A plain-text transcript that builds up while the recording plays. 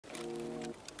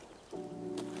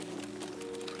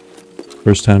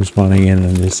First time spawning in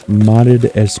on this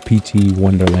modded SPT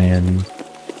Wonderland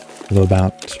of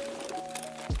about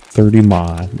 30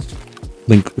 mods.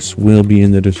 Links will be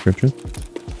in the description.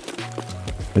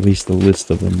 At least the list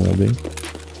of them will be.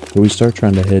 So we start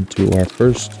trying to head to our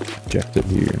first objective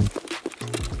here.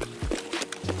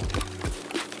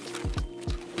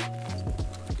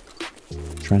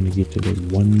 Trying to get to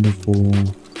the wonderful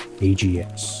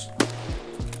AGS.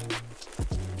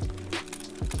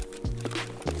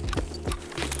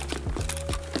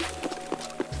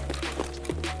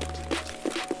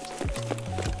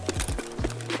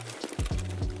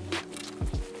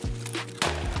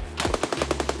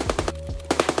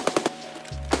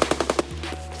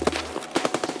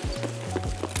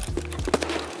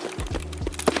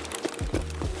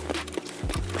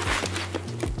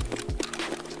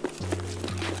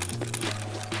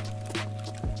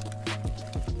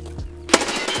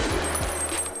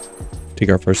 Take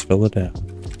our first fella down.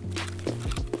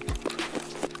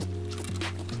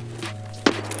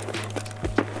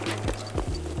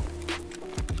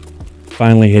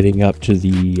 Finally heading up to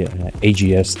the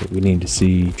AGS that we need to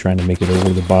see, trying to make it over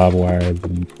the barbed wire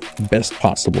the best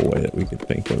possible way that we could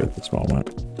think of at this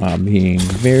moment, being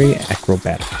very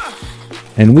acrobatic.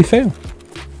 And we fail.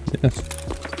 Yes.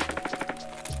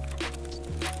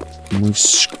 And we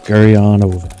scurry on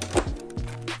over.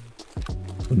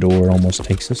 The door almost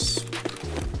takes us.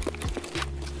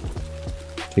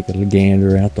 Take a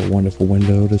gander out the wonderful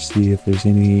window to see if there's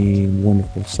any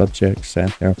wonderful subjects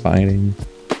out there fighting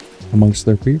amongst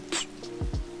their peers.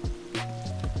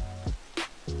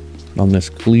 On this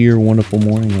clear, wonderful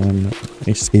morning on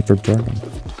Escape from Tarkov,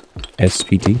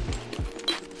 SPT.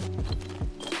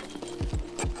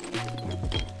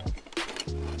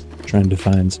 Trying to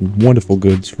find some wonderful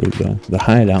goods for the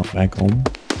hideout back home.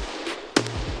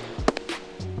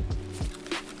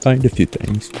 Find a few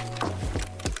things.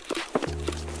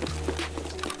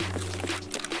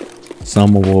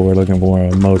 Some of what we're looking for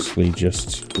are mostly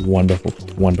just wonderful,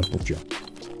 wonderful junk.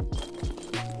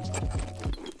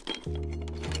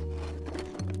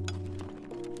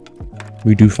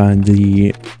 We do find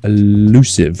the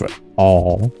elusive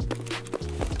all.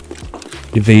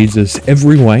 Evades us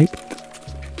every wipe,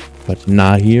 but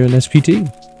not here in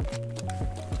SPT.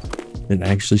 It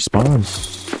actually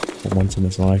spawns for once in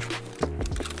its life.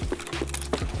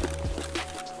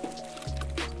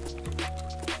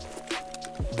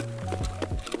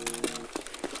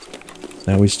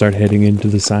 Now we start heading into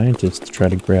the scientist to try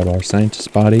to grab our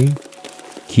scientist body,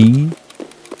 key,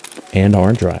 and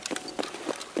hard drive.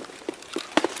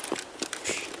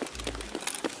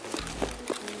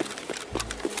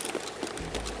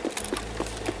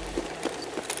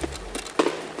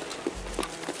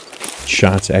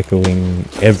 Shots echoing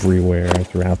everywhere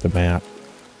throughout the map.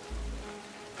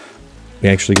 We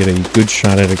actually get a good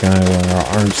shot at a guy while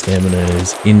our arm stamina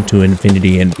is into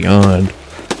infinity and beyond.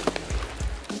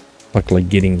 Luckily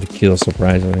getting the kill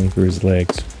surprisingly through his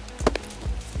legs.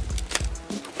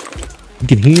 You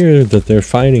can hear that they're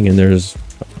fighting, and there's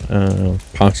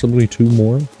possibly two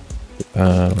more.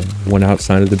 One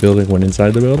outside of the building, one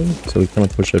inside the building. So we kind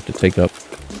of push up to take up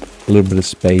a little bit of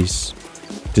space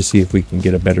to see if we can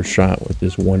get a better shot with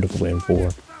this wonderful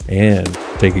M4 and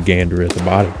take a gander at the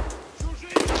body.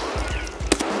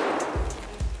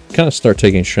 Kind of start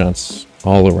taking shots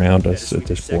all around us at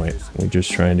this point. We're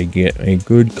just trying to get a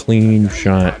good clean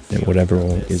shot at whatever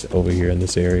is over here in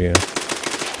this area.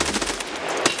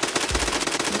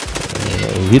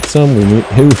 We hit some, we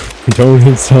don't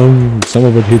hit some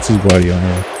of it hits his body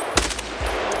armor.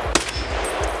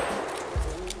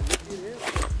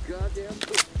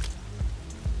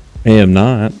 I am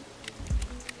not.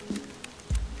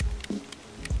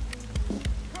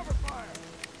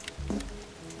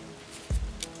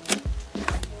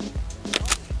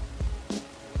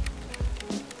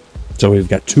 So we've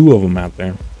got two of them out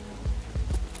there.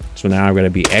 So now I've got to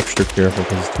be extra careful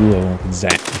because two of them can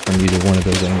zap from either one of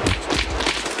those angles.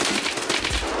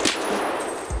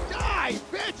 Die,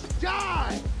 bitch,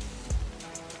 die!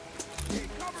 Need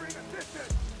covering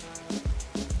assistance.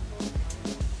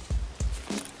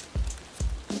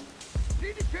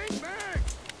 Need to change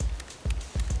mags.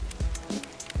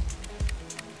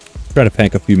 Try to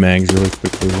pack a few mags really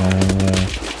quickly while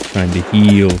trying to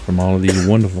heal from all of these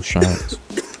wonderful shots.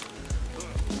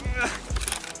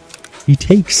 He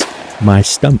takes my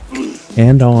stomach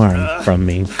and arm from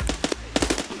me.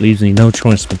 Leaves me no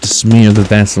choice but to smear the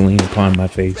Vaseline upon my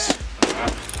face.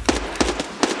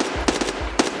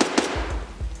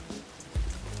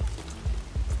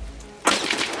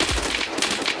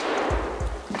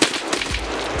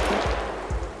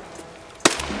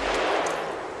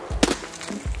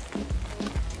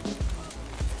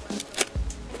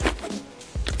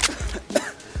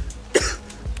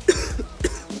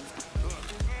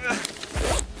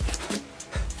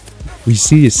 We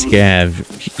see a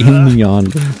scav in the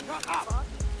yonder.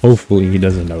 Hopefully he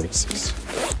doesn't notice us.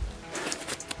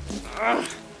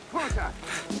 Contact.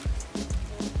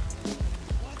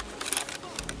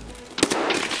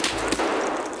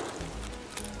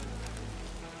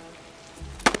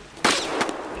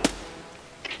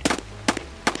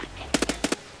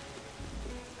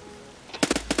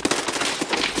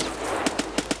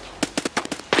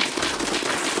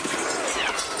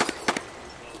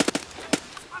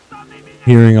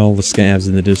 Hearing all the scavs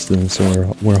in the distance,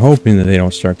 we're hoping that they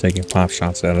don't start taking pop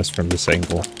shots at us from this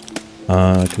angle,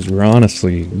 because we're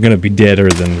honestly gonna be deader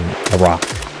than a rock.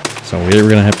 So we're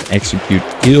gonna have to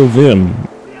kill them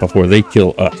before they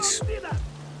kill us.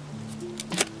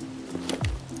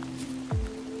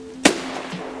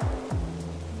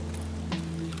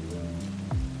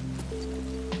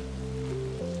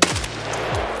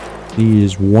 He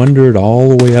has wandered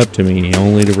all the way up to me,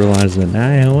 only to realize that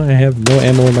now I have no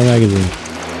ammo in my magazine.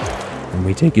 And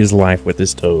we take his life with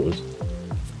his toes.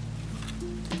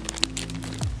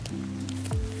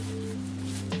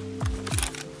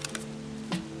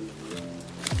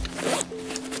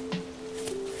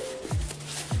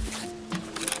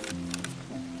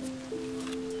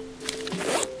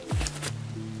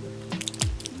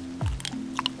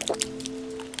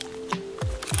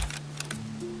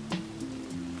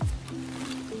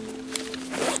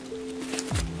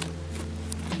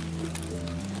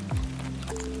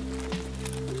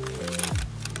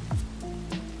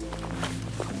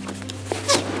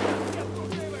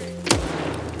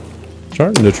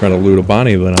 Starting to try to loot a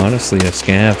body, but honestly a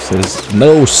scav says,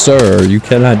 "No sir, you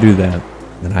cannot do that."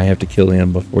 And I have to kill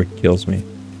him before he kills me.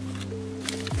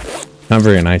 Not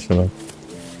very nice of him.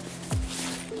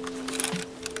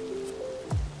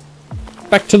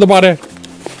 Back to the body.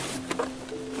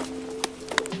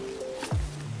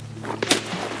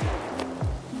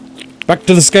 Back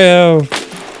to the scav.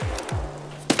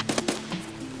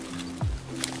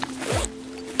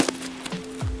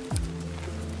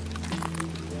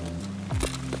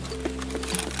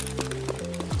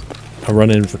 I run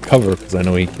in for cover because I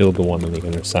know he killed the one on the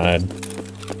other side.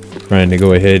 Trying to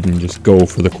go ahead and just go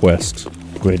for the quest.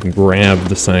 Go ahead and grab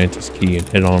the scientist key and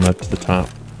head on up to the top.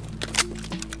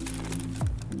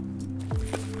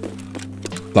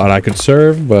 Thought I could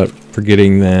serve, but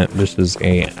forgetting that this is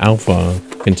a alpha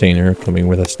container coming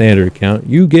with a standard account,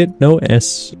 you get no no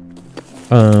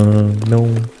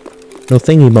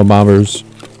thingy bobbers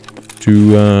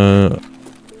to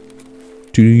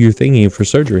do your thingy for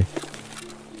surgery.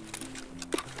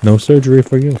 No surgery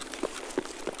for you.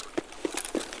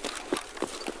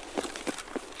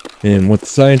 And what the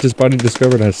scientist body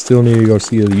discovered, I still need to go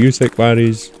see the USEC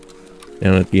bodies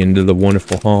down at the end of the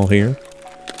wonderful hall here.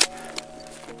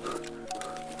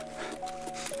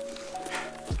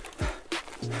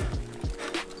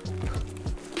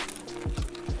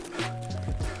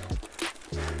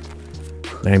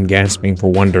 I'm gasping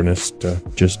for wonderness to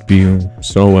just be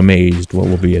so amazed what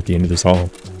will be at the end of this hall.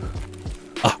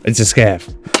 Ah, it's a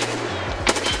scav.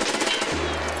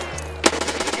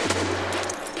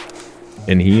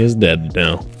 And he is dead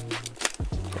now.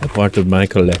 A part of my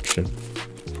collection.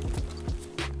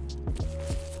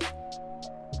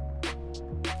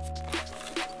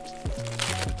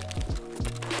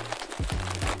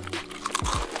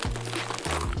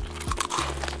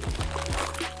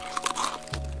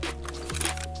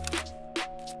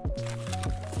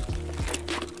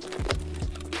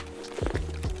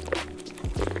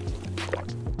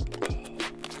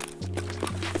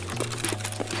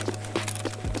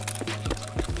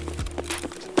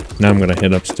 Now I'm going to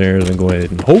head upstairs and go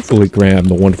ahead and hopefully grab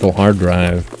the wonderful hard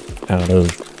drive out of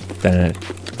that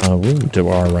room to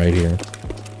our right here.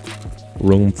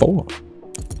 Room 4.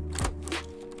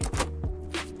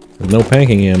 With no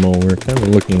packing ammo, we're kind of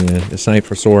looking at a sight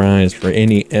for sore eyes for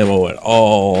any ammo at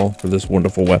all for this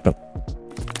wonderful weapon.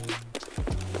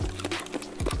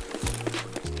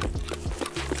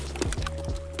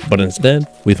 But instead,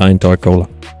 we find Tarcola.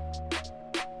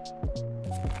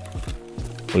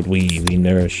 But we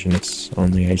nourish and it's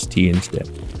on the iced tea instead.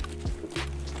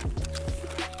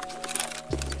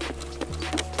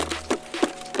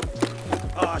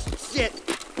 Oh, shit.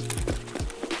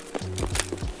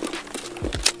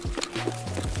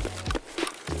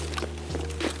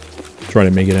 Try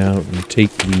to make it out and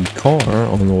take the car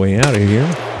on the way out of here.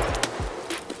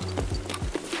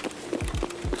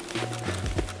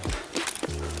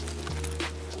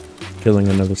 Killing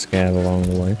another scav along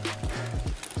the way.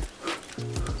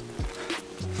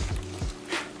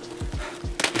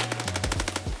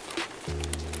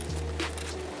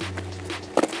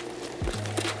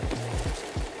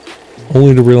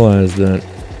 Only to realize that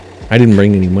I didn't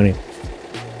bring any money.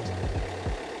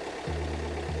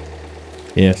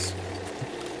 Yes.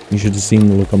 You should have seen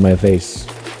the look on my face.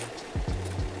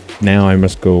 Now I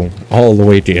must go all the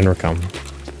way to intercom.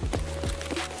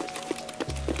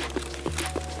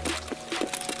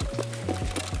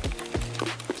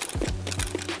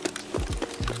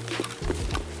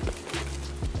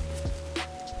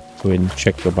 Go ahead and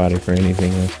check the body for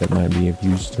anything else that might be of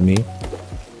use to me.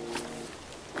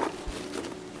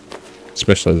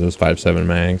 Especially those 5.7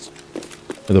 mags.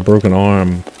 With a broken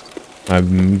arm,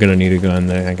 I'm gonna need a gun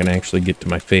that I can actually get to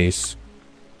my face.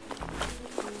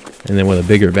 And then with a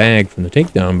bigger bag from the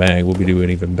takedown bag, we'll be doing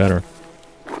even better.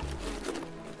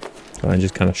 So I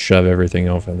just kind of shove everything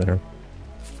over there.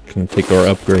 Can take our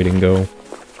upgrade and go.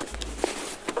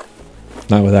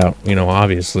 Not without, you know,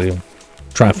 obviously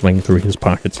trifling through his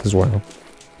pockets as well.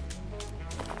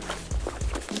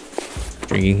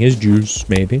 Drinking his juice,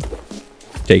 maybe.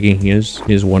 Taking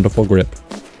his wonderful grip.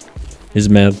 His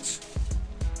meds.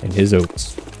 And his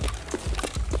oats.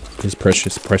 His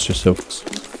precious, precious oats.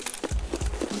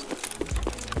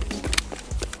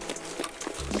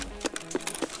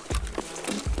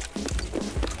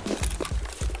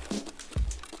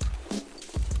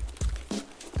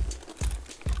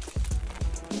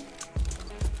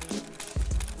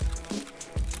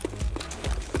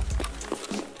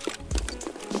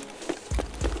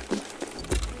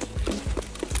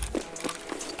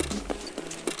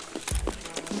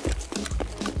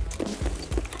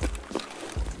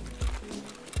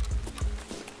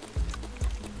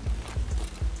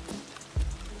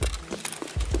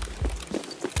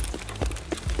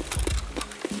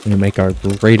 And make our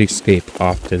great escape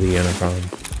off to the intercom.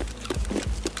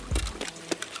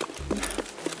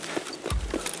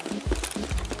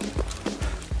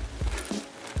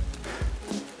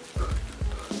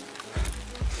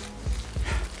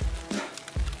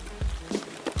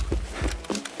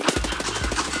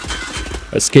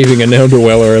 Escaping a nail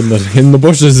dweller in the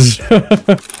bushes.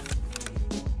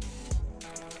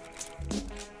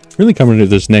 Really coming to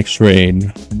this next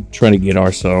raid, trying to get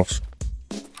ourselves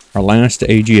our last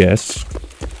AGS,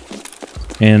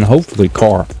 and hopefully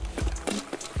car.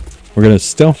 We're gonna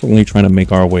stealthily try to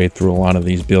make our way through a lot of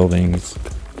these buildings,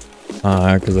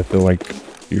 because I feel like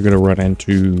you're gonna run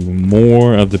into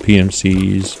more of the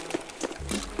PMCs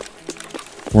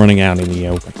running out in the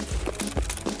open.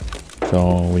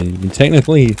 So we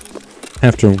technically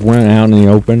have to run out in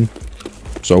the open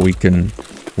so we can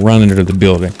run into the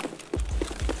building.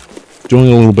 Doing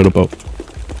a little bit of both.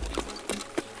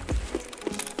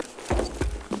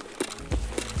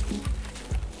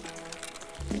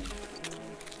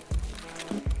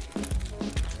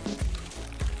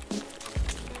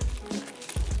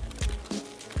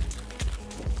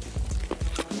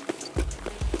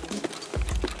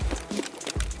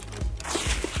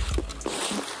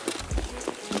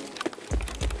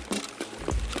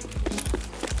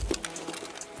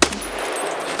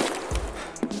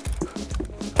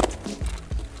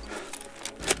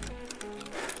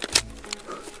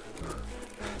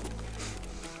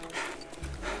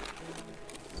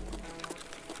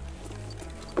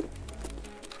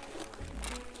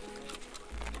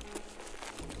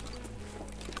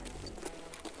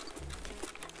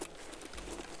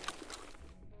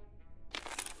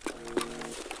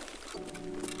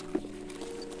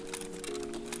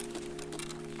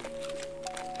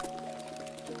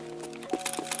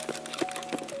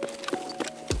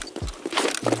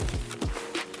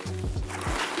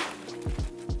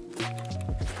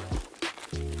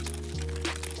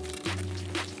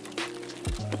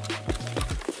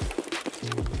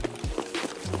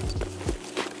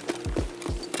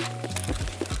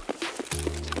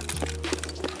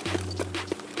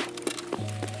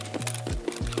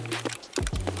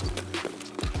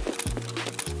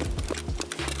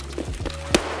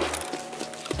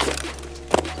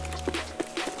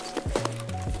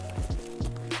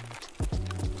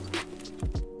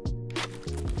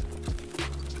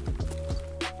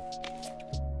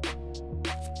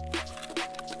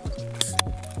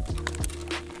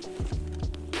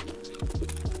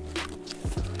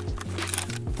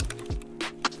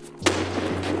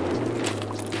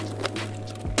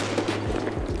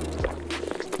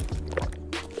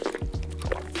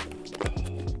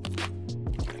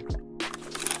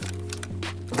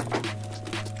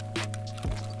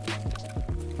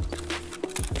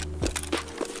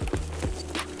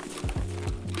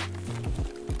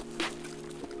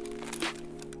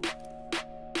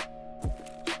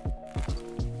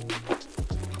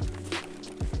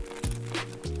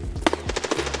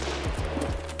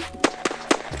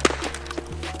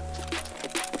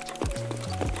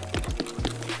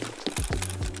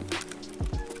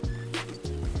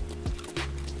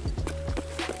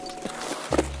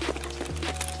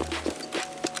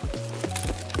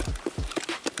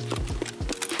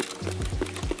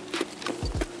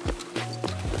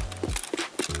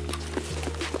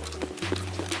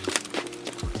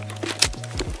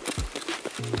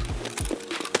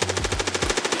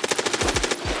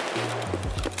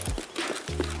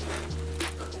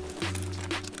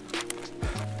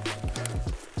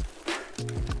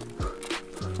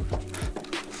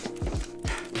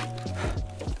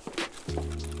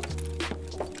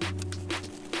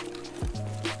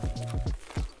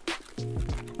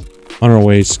 On our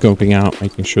way, scoping out,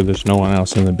 making sure there's no one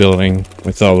else in the building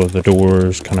with all of the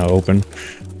doors kind of open.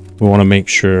 We want to make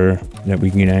sure that we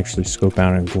can actually scope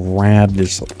out and grab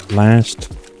this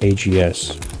last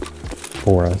AGS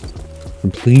for a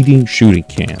completing shooting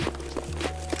camp.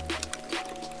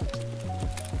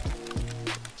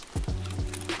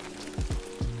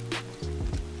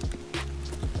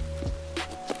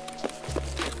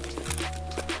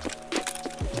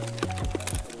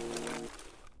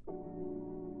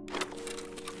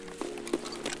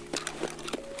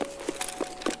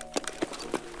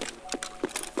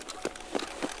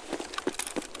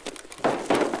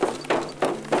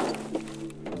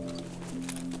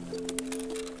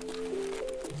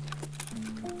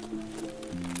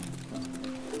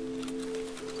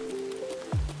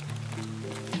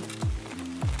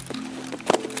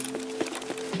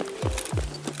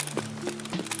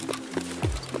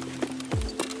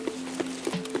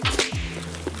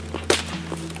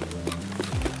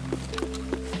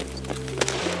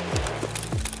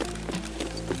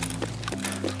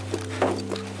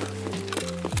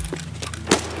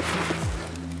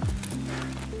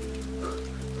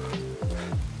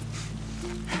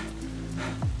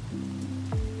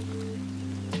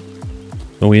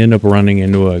 So we end up running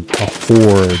into a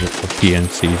horde of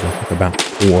PNCs. I think about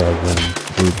 4 of them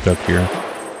grouped up here.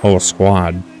 Whole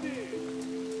squad.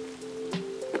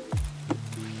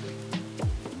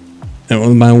 And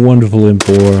with my wonderful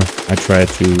M4, I try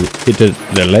to hit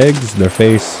their legs, their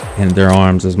face, and their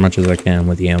arms as much as I can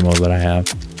with the ammo that I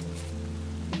have.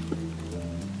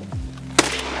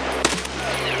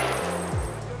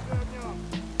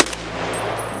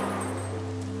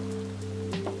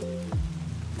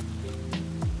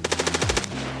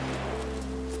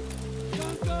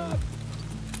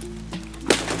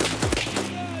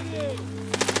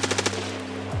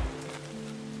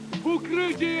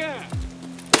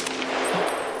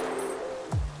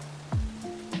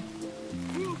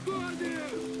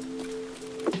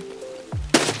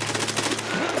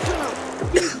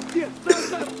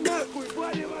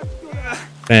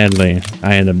 Sadly,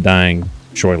 I end up dying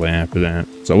shortly after that.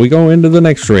 So we go into the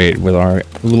next raid with our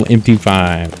little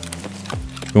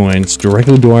MT5. Going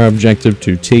directly to our objective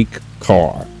to take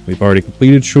car. We've already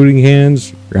completed shooting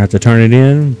hands. We're going to have to turn it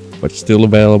in, but still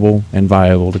available and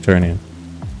viable to turn in.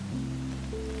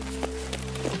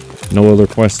 No other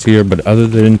quest here, but other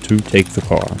than to take the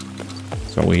car.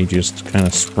 So we just kind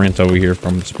of sprint over here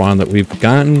from the spawn that we've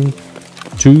gotten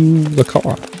to the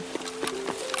car.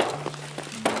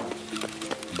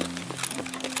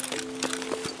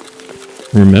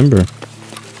 Remember,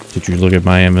 did you look at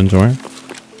my inventory?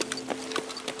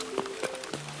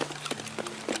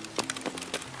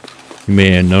 You may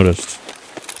have noticed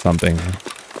something.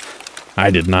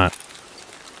 I did not.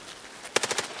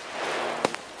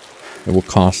 It will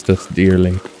cost us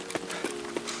dearly.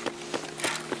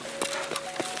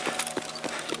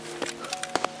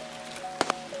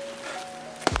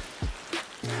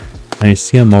 I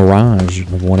see a mirage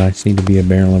of what I see to be a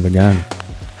barrel of a gun.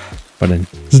 But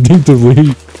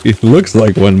instinctively, it looks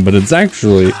like one, but it's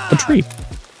actually a tree.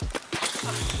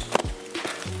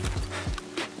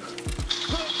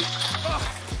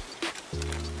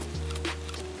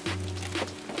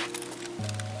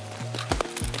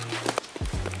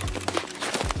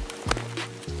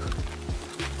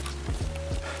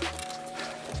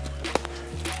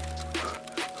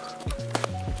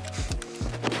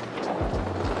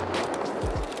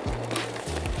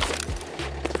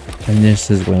 And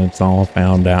this is when it's all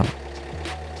found out.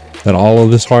 That all of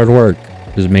this hard work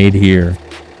is made here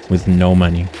with no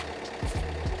money.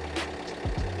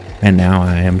 And now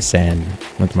I am sad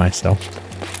with myself.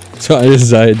 So I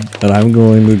decide that I'm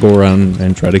going to go around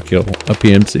and try to kill a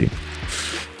PMC.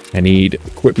 I need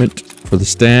equipment for the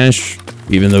stash.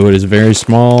 Even though it is very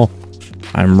small,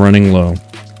 I'm running low.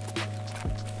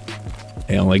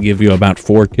 They only give you about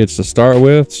 4 kits to start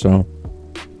with, so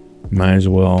might as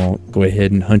well go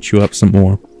ahead and hunt you up some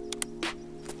more.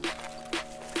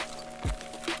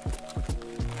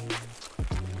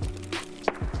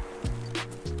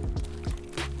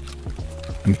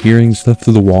 I'm hearing stuff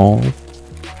through the wall,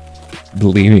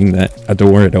 believing that a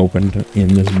door had opened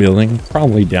in this building,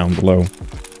 probably down below,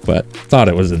 but thought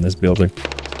it was in this building.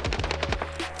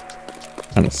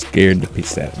 Kind of scared the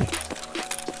piece out of me.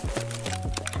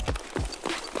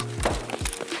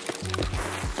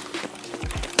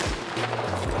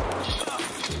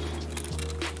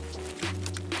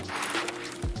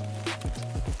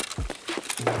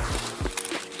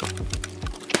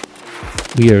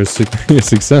 We are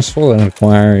successful in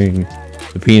acquiring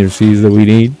the PMCs that we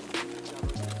need,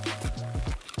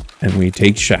 and we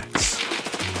take shots.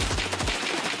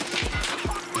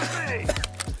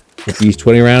 With these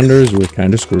 20 rounders, we're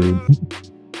kind of screwed.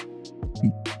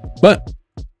 But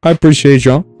I appreciate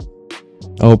y'all.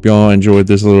 I hope y'all enjoyed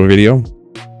this little video.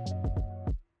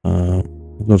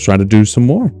 I'm gonna try to do some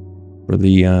more for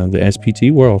the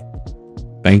SPT world.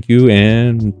 Thank you,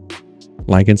 and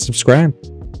like and subscribe.